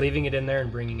recommend just leaving it in there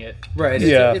and bringing it. Right.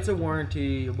 It's a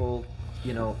warrantyable,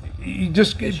 You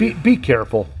just be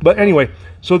careful. But anyway,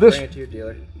 so this, bring it to your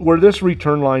dealer. Where this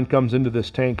return line comes into this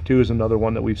tank too is another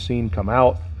one that we've seen come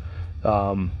out.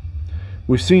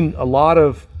 We've seen a lot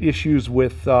of issues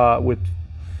with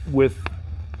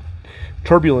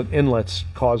turbulent inlets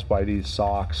caused by these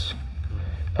socks,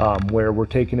 where we're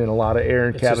taking in a lot of air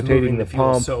and cavitating the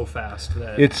pump so fast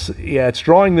that it's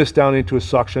drawing this down into a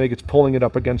suction. I think it's pulling it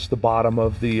up against the bottom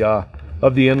of the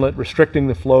inlet, restricting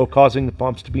the flow, causing the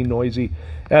pumps to be noisy.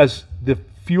 As the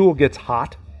fuel gets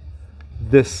hot,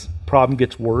 this problem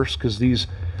gets worse because these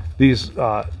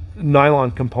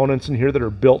nylon components in here that are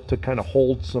built to kind of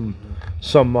hold some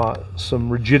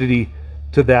rigidity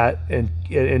to that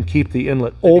and keep the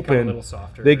inlet open, a little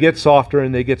softer. They get softer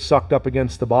and they get sucked up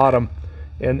against the bottom,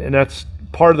 and that's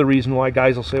part of the reason why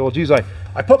guys will say, well, geez, I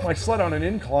put my sled on an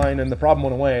incline and the problem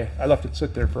went away. I left it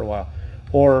sit there for a while.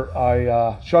 Or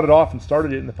I shut it off and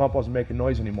started it and the pump wasn't making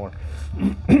noise anymore.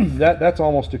 That's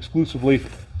almost exclusively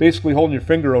basically holding your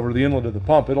finger over the inlet of the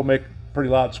pump. It'll make pretty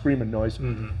loud screaming noise.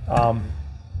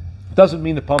 Doesn't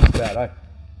mean the pump's bad.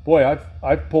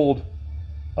 I've pulled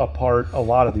apart a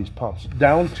lot of these pumps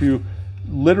down to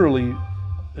literally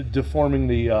deforming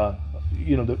the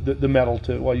the metal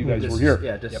to while you guys were here.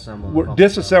 Yeah, disassemble.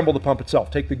 Disassemble the pump itself.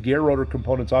 Take the gear rotor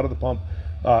components out of the pump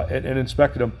and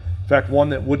inspected them. In fact, one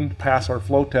that wouldn't pass our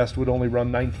flow test would only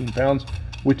run 19 pounds.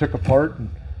 We took apart and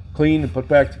cleaned and put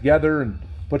back together and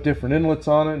put different inlets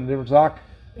on it and different stock.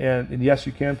 And yes,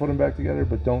 you can put them back together,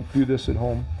 but don't do this at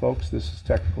home, folks. This is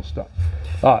technical stuff.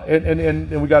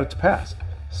 And we got it to pass.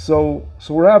 So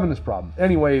we're having this problem.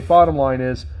 Anyway, bottom line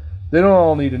is they don't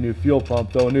all need a new fuel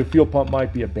pump, though. A new fuel pump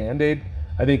might be a Band-Aid.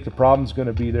 I think the problem's going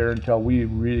to be there until we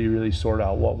really sort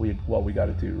out what we got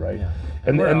to do, right? Yeah.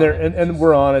 And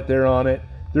we're on it. They're on it.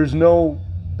 There's no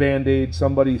Band-Aid.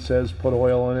 Somebody says put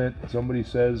oil in it. Somebody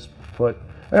says put.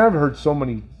 I've heard so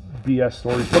many BS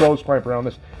stories. Put a hose clamp around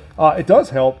this. It does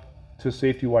help to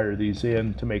safety wire these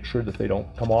in to make sure that they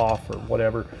don't come off or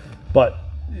whatever. But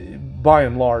by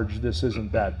and large, this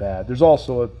isn't that bad. There's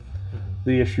also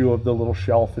the issue of the little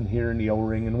shelf in here and the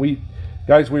O-ring. And we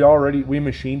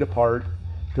machined a part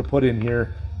to put in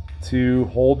here to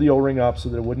hold the O-ring up so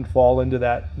that it wouldn't fall into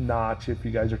that notch if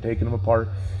you guys are taking them apart.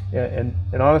 And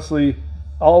honestly,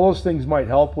 all those things might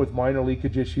help with minor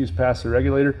leakage issues past the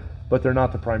regulator, but they're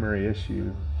not the primary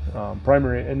issue.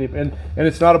 And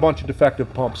it's not a bunch of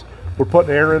defective pumps. We're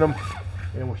putting air in them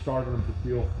and we're starting them for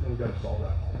fuel, and we've got to solve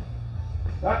that.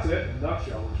 That's it in a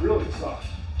nutshell. It really sucks.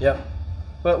 Yep.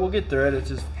 But we'll get through it.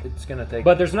 It's going to take.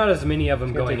 But there's not as many of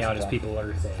them going out as people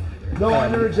are saying either. No,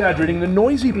 and they're exaggerating. The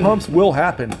noisy pumps will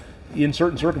happen in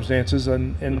certain circumstances,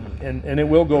 and it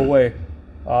will go away.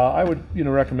 I would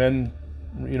recommend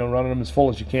running them as full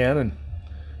as you can, and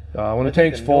when the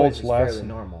tank's full, it's less. Fairly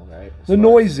normal, right? The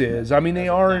noise is. I mean, they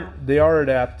are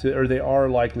adapt to, or they are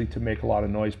likely to make a lot of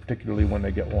noise, particularly when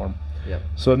they get warm. Yep.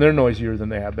 So they're noisier than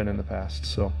they have been in the past.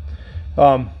 So,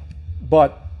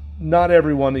 but not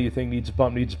everyone that you think needs a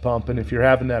pump, and if you're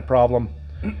having that problem,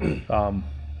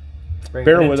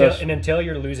 bear with us. And until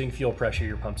you're losing fuel pressure,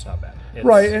 your pump's not bad.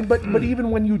 Right, but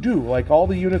even when you do, like all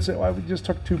the units that we just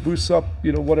took 2 boosts up,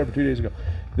 2 days ago,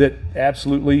 that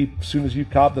absolutely, as soon as you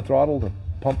cobbed the throttle, the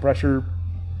pump pressure,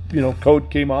 code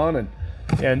came on,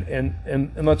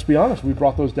 and let's be honest, we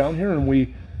brought those down here and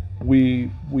we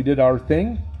did our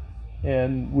thing,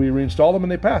 and we reinstalled them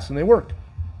and they passed and they worked.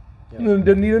 Yep. And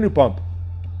didn't need a new pump.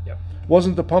 Yep.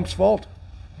 Wasn't the pump's fault.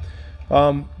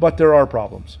 But there are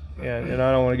problems, and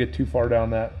I don't want to get too far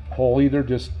down that hole either.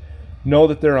 Just know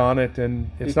that they're on it,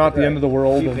 and it's not the end of the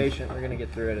world. Be patient. We're going to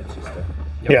get through it. It's just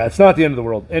yeah, it's not the end of the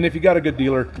world. And if you got a good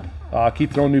dealer,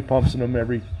 keep throwing new pumps in them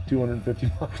every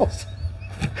 250 miles.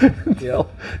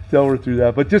 Till we're through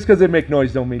that. But just because they make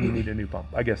noise don't mean you need a new pump.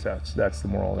 I guess that's the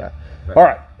moral of that. Right. All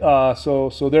right.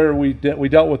 So there we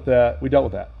dealt with that. We dealt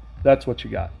with that. That's what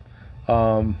you got.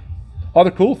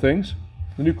 Other cool things.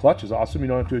 The new clutch is awesome. You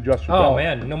don't have to adjust your belt. Oh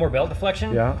man, no more belt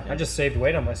deflection. Yeah. I just saved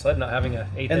weight on my sled, not having an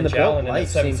 1/8 And inch the belt Allen and a light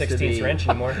 7/16 wrench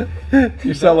anymore.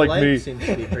 You sound like light me. Seems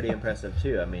to be pretty impressive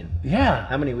too. I mean, Yeah.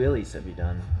 how many wheelies have you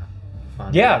done?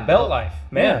 Yeah, belt life.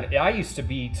 Man, I used to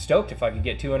be stoked if I could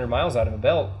get 200 miles out of a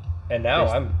belt, and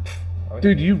now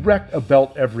Dude, you wrecked a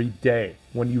belt every day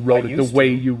when you rode it the way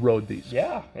you rode these.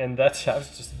 Yeah, and I was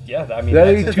just, I mean, that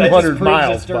that ain't just 200 proves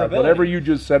miles, its bud. durability. Whatever you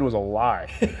just said was a lie.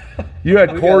 You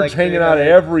had We got cords like hanging out of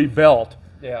every belt.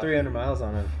 Yeah. 300 miles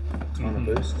on a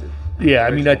boost. Yeah,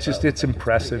 I mean that's Original just belt. it's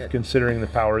impressive good. considering the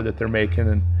power that they're making,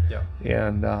 and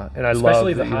I Especially love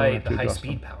the that you don't have to high adjust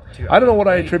speed them. power too. I don't know what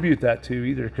I attribute that to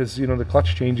either, because the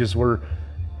clutch changes were.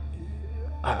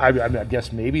 I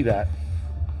guess maybe that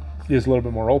is a little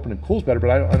bit more open and cools better, but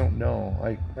I don't know.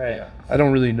 I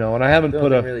don't really know, and I haven't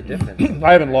put a. Really different.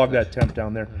 I haven't logged that temp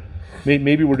down there.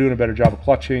 Maybe we're doing a better job of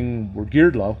clutching. We're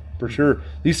geared low for sure.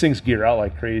 These things gear out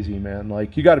like crazy, man.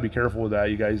 Like you got to be careful with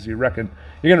that, you guys. You're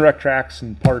gonna wreck tracks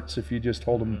and parts if you just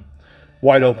hold them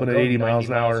wide open at 80 miles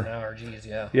an hour. Geez,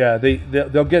 Yeah,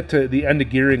 they'll get to the end of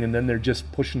gearing and then they're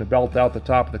just pushing the belt out the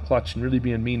top of the clutch and really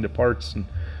being mean to parts, and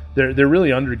they're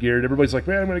really under geared. Everybody's like,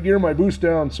 man, I'm gonna gear my boost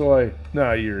down,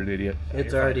 you're an idiot.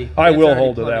 It's already. I will already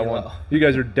hold to that plenty one. low. You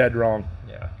guys are dead wrong.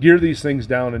 Yeah. Gear these things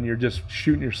down and you're just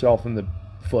shooting yourself in the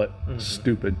foot.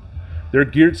 Stupid. They're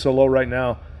geared so low right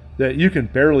now that you can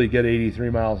barely get 83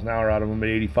 miles an hour out of them at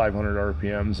 8,500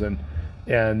 RPMs, and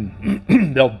and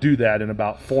they'll do that in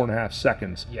about 4.5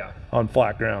 seconds Yeah. on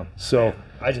flat ground. So,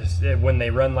 I just, when they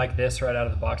run like this right out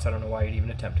of the box, I don't know why you'd even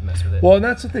attempt to mess with it. well, and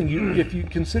that's the thing. If you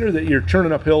consider that you're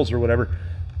churning up hills or whatever,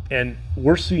 and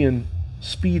we're seeing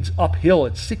speeds uphill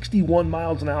at 61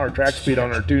 miles an hour track speed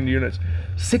on our tuned units,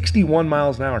 61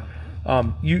 miles an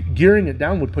hour. You gearing it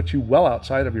down would put you well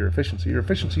outside of your efficiency. Your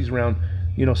efficiency is around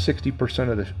 60%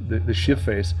 of the shift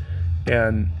face,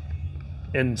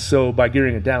 and so by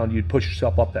gearing it down, you'd push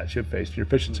yourself up that shift face. Your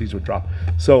efficiencies would drop.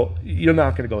 So you're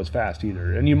not going to go as fast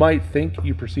either. And you might think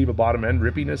you perceive a bottom end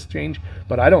rippiness change,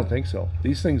 but I don't think so.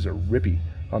 These things are rippy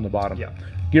on the bottom. Yeah.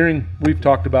 Gearing, we've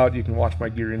talked about. You can watch my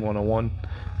Gearing 101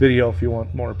 video if you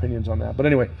want more opinions on that. But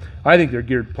anyway, I think they're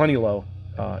geared plenty low,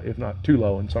 if not too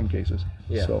low in some cases.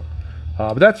 Yeah. So,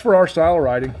 but that's for our style of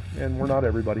riding, and we're not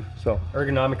everybody. So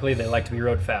Ergonomically, they like to be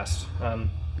rode fast.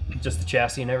 Just the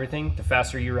chassis and everything. The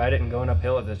faster you ride it and going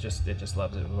uphill, it just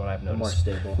loves it. Is what I've noticed. More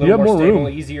stable. A little You have more stable,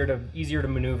 room. easier to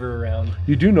maneuver around.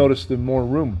 you do notice the more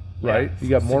room, right? Yeah. You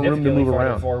got more room to Significantly move farther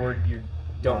around. Forward, you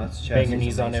don't it's bang your chassis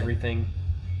knees on amazing. everything.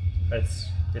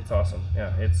 It's awesome.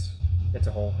 Yeah, it's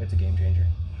a game changer.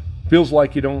 Feels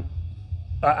like you don't.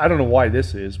 I don't know why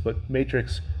this is, but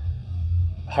Matrix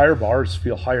higher bars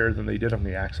feel higher than they did on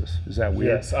the Axis. Is that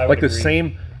weird? Yes, I would like the agree.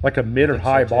 same, like a mid or think so,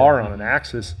 high too. bar on an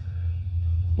Axis,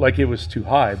 like it was too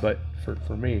high. But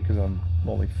for me, because I'm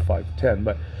only 5'10",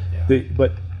 but Yeah.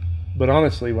 but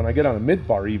honestly, when I get on a mid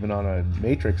bar, even on a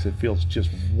Matrix, it feels just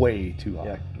way too high.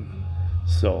 Yeah.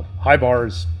 So high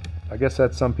bars, I guess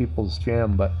that's some people's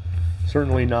jam, but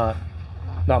certainly not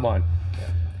mine.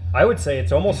 I would say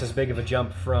it's almost as big of a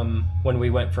jump from when we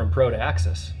went from Pro to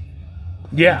Axis.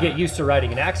 Yeah. You get used to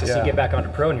riding an Axis, Yeah. you get back onto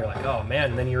Pro, and you're like, oh man.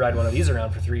 And then you ride one of these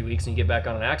around for 3 weeks, and you get back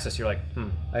on an Axis, you're like,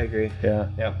 I agree. Yeah.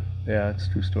 yeah. Yeah. It's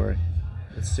a true story.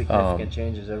 It's significant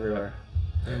changes everywhere.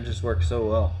 And it just works so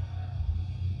well.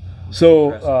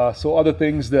 So, so other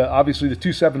things. Obviously the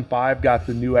 275 got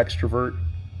the new extrovert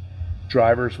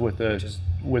drivers with Which is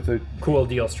a cool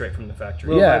deal straight from the factory.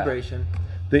 Little Yeah. vibration.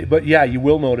 but yeah, you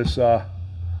will notice.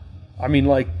 I mean,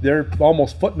 like they're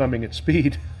almost foot numbing at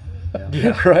speed,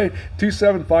 Yeah. right?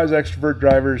 275's extrovert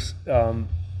drivers are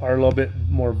a little bit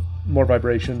more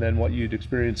vibration than what you'd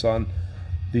experience on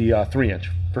the 3-inch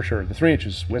for sure. The 3-inch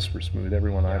is whisper smooth.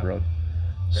 Everyone I've rode.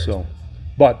 So,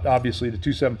 but obviously the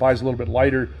 275 is a little bit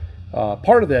lighter.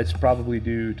 Part of that's probably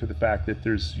due to the fact that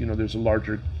there's a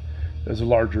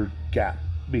larger gap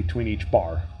between each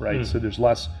bar, right? So there's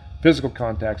less physical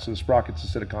contact. So the sprockets,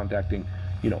 instead of contacting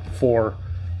 4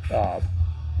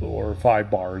 or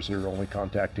 5 bars, are only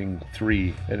contacting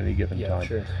 3 at any given time.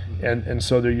 Sure. And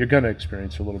so you're going to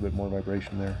experience a little bit more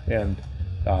vibration there. And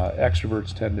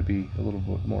extroverts tend to be a little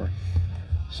bit more.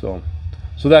 So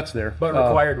that's there. But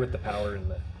required with the power and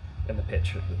the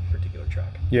pitch of the particular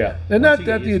track. Yeah, and Once that you get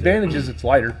the used to it. advantage is it's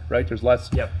lighter, right? There's less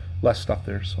stuff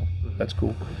there, so that's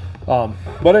cool.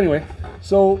 But anyway,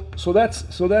 so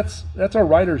that's our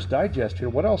Rider's Digest here.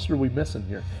 What else are we missing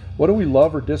here? What do we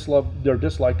love or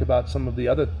dislike about some of the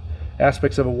other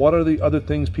aspects of it? What are the other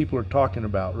things people are talking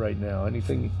about right now?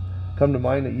 Anything come to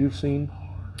mind that you've seen?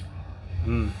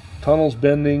 Tunnels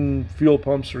bending, fuel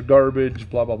pumps are garbage,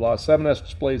 blah blah blah. 7S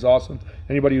display is awesome.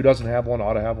 Anybody who doesn't have one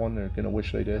ought to have one. They're gonna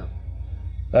wish they did.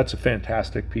 That's a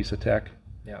fantastic piece of tech.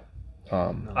 Yeah.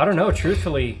 I don't know.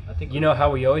 Truthfully, I think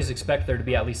how we always expect there to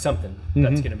be at least something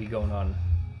that's going to be going on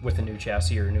with a new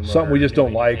chassis or a new motor. Something we just new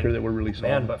don't like anything. or that we're really sorry.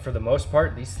 Man, but for the most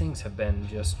part, these things have been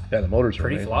just Yeah, the motors are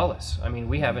pretty amazing. flawless. I mean,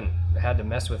 we haven't had to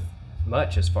mess with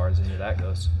much as far as any of that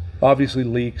goes. Obviously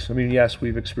leaks. I mean, yes,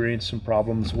 we've experienced some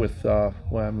problems with. We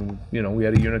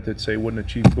had a unit that say wouldn't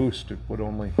achieve boost. It would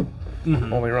only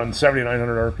run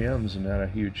 7,900 RPMs and had a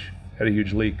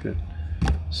huge leak.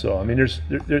 So I mean,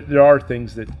 there are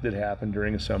things that happen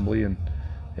during assembly, and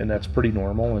that's pretty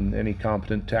normal. And any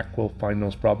competent tech will find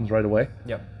those problems right away.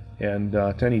 Yep. And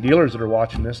to any dealers that are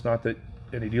watching this, not that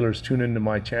any dealers tune into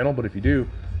my channel, but if you do,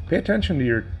 pay attention to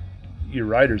your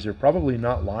riders. They're probably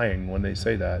not lying when they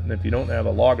say that. And if you don't have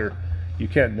a logger, you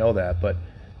can't know that. But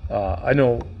I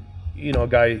know, a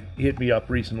guy hit me up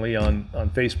recently on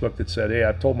Facebook that said, hey,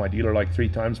 I've told my dealer like 3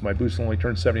 times my boost only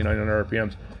turns 7,900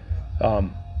 RPMs.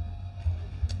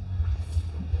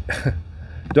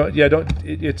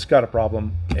 It's got a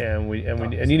problem, and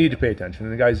you need to pay attention.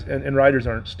 And the guys and riders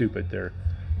aren't stupid. They're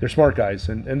smart guys,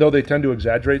 and though they tend to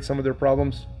exaggerate some of their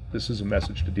problems, this is a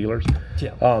message to dealers.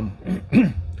 Yeah.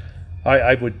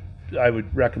 I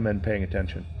would recommend paying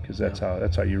attention, because that's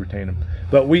how you retain them.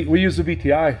 But we use the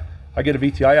VTI. I get a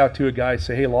VTI out to a guy,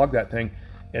 say, hey, log that thing,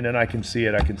 and then I can see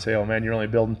it. I can say, oh man, you're only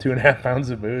building 2.5 pounds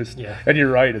of boost. Yeah. And you're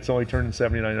right. It's only turning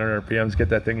 7,900 RPMs. Get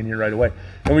that thing in here right away.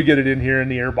 And we get it in here, and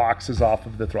the air box is off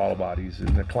of the throttle bodies,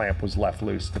 and the clamp was left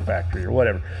loose at the factory or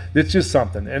whatever. It's just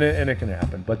something, and it can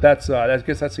happen. But I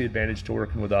guess that's the advantage to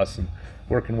working with us and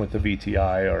working with the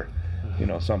VTI, or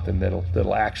something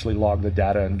that'll actually log the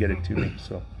data and get it to me.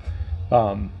 So,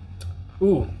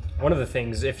 Ooh, one of the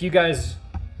things, if you guys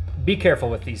be careful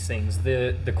with these things.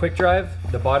 The quick drive,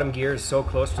 the bottom gear is so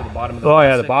close to the bottom of the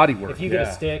yeah, the plastic. body work. If you get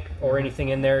a stick or anything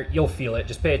in there, you'll feel it.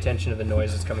 Just pay attention to the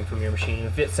noise that's coming from your machine. And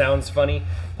if it sounds funny,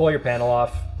 pull your panel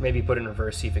off, maybe put it in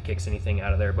reverse, see if it kicks anything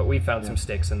out of there. But we found some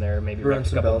sticks in there, maybe Run wrecked a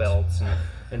some couple belts. belts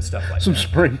and stuff like Some that.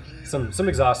 spring. Some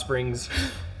exhaust springs.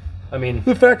 I mean,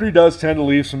 The factory does tend to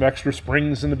leave some extra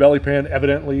springs in the belly pan,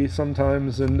 evidently,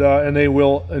 sometimes, and they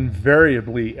will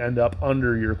invariably end up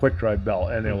under your quick drive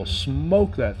belt, and they will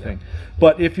smoke that thing.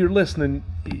 But if you're listening,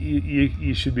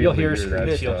 you should be you'll able hear to hear that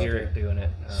screech, you'll stuff. hear it doing it.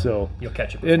 So you'll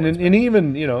catch it. And, before it's and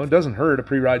even, it doesn't hurt a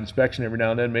pre-ride inspection every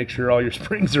now and then. Make sure all your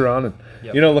springs are on, and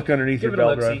Yep. look underneath Give your it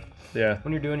a belt look-see. drive. Yeah,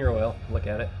 when you're doing your oil, look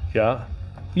at it. yeah.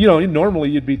 Normally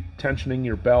you'd be tensioning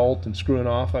your belt and screwing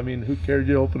off. I mean, who cares?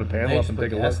 You open a panel They up just and put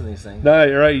take a gas look. in these things. No,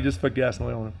 you're right. You just put gas and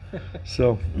oil in them.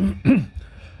 So,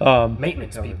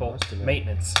 Maintenance, people.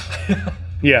 Maintenance.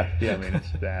 yeah,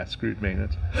 maintenance. Screwed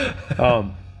maintenance.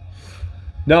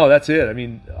 No, that's it. I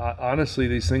mean, honestly,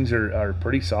 these things are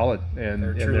pretty solid, and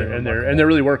They're and truly they're, and they're remarkable. and they're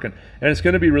really working. And it's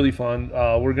going to be really fun.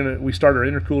 We start our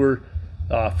intercooler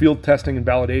field testing and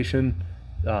validation,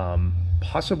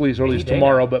 possibly as early as Any day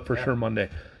tomorrow, now. but for Yeah. sure Monday.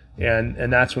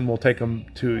 And that's when we'll take them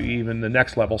to even the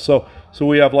next level. So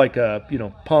we have like a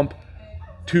pump,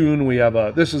 tune. We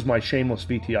have this is my shameless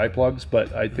VTI plugs,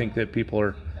 but I think that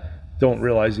people don't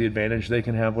realize the advantage they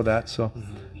can have with that. So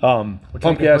Which pump we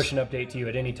can gas. push an update to you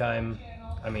at any time.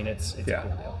 I mean, it's Yeah. a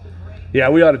cool deal. Yeah,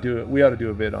 we ought to do it. We ought to do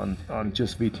a bit on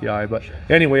just VTI. But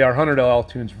anyway, our 100LL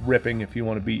tune's ripping. If you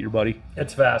want to beat your buddy,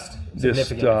 It's fast.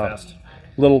 Significantly fast.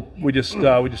 we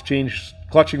just changed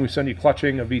clutching. We send you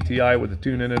clutching a VTI with a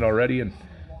tune in it already, and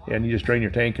you just drain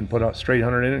your tank and put a straight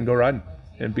 100 in it and go riding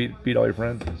and beat all your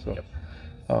friends. So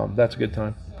that's a good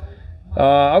time.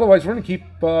 Otherwise, we're gonna keep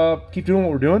doing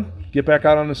what we're doing. Get back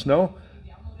out on the snow,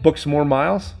 book some more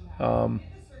miles,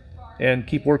 and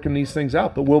keep working these things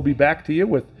out. But we'll be back to you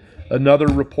with another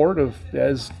report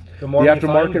as the more we aftermarket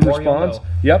find, the more you'll responds. know.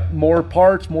 Yep, more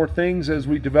parts, more things as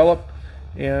we develop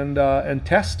and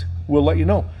test. We'll let you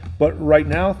know. But right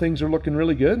now, things are looking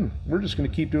really good, and we're just going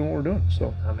to keep doing what we're doing.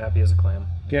 So I'm happy as a clam.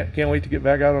 can't wait to get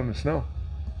back out on the snow.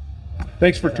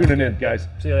 Thanks for tuning in, guys.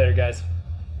 See you later, guys.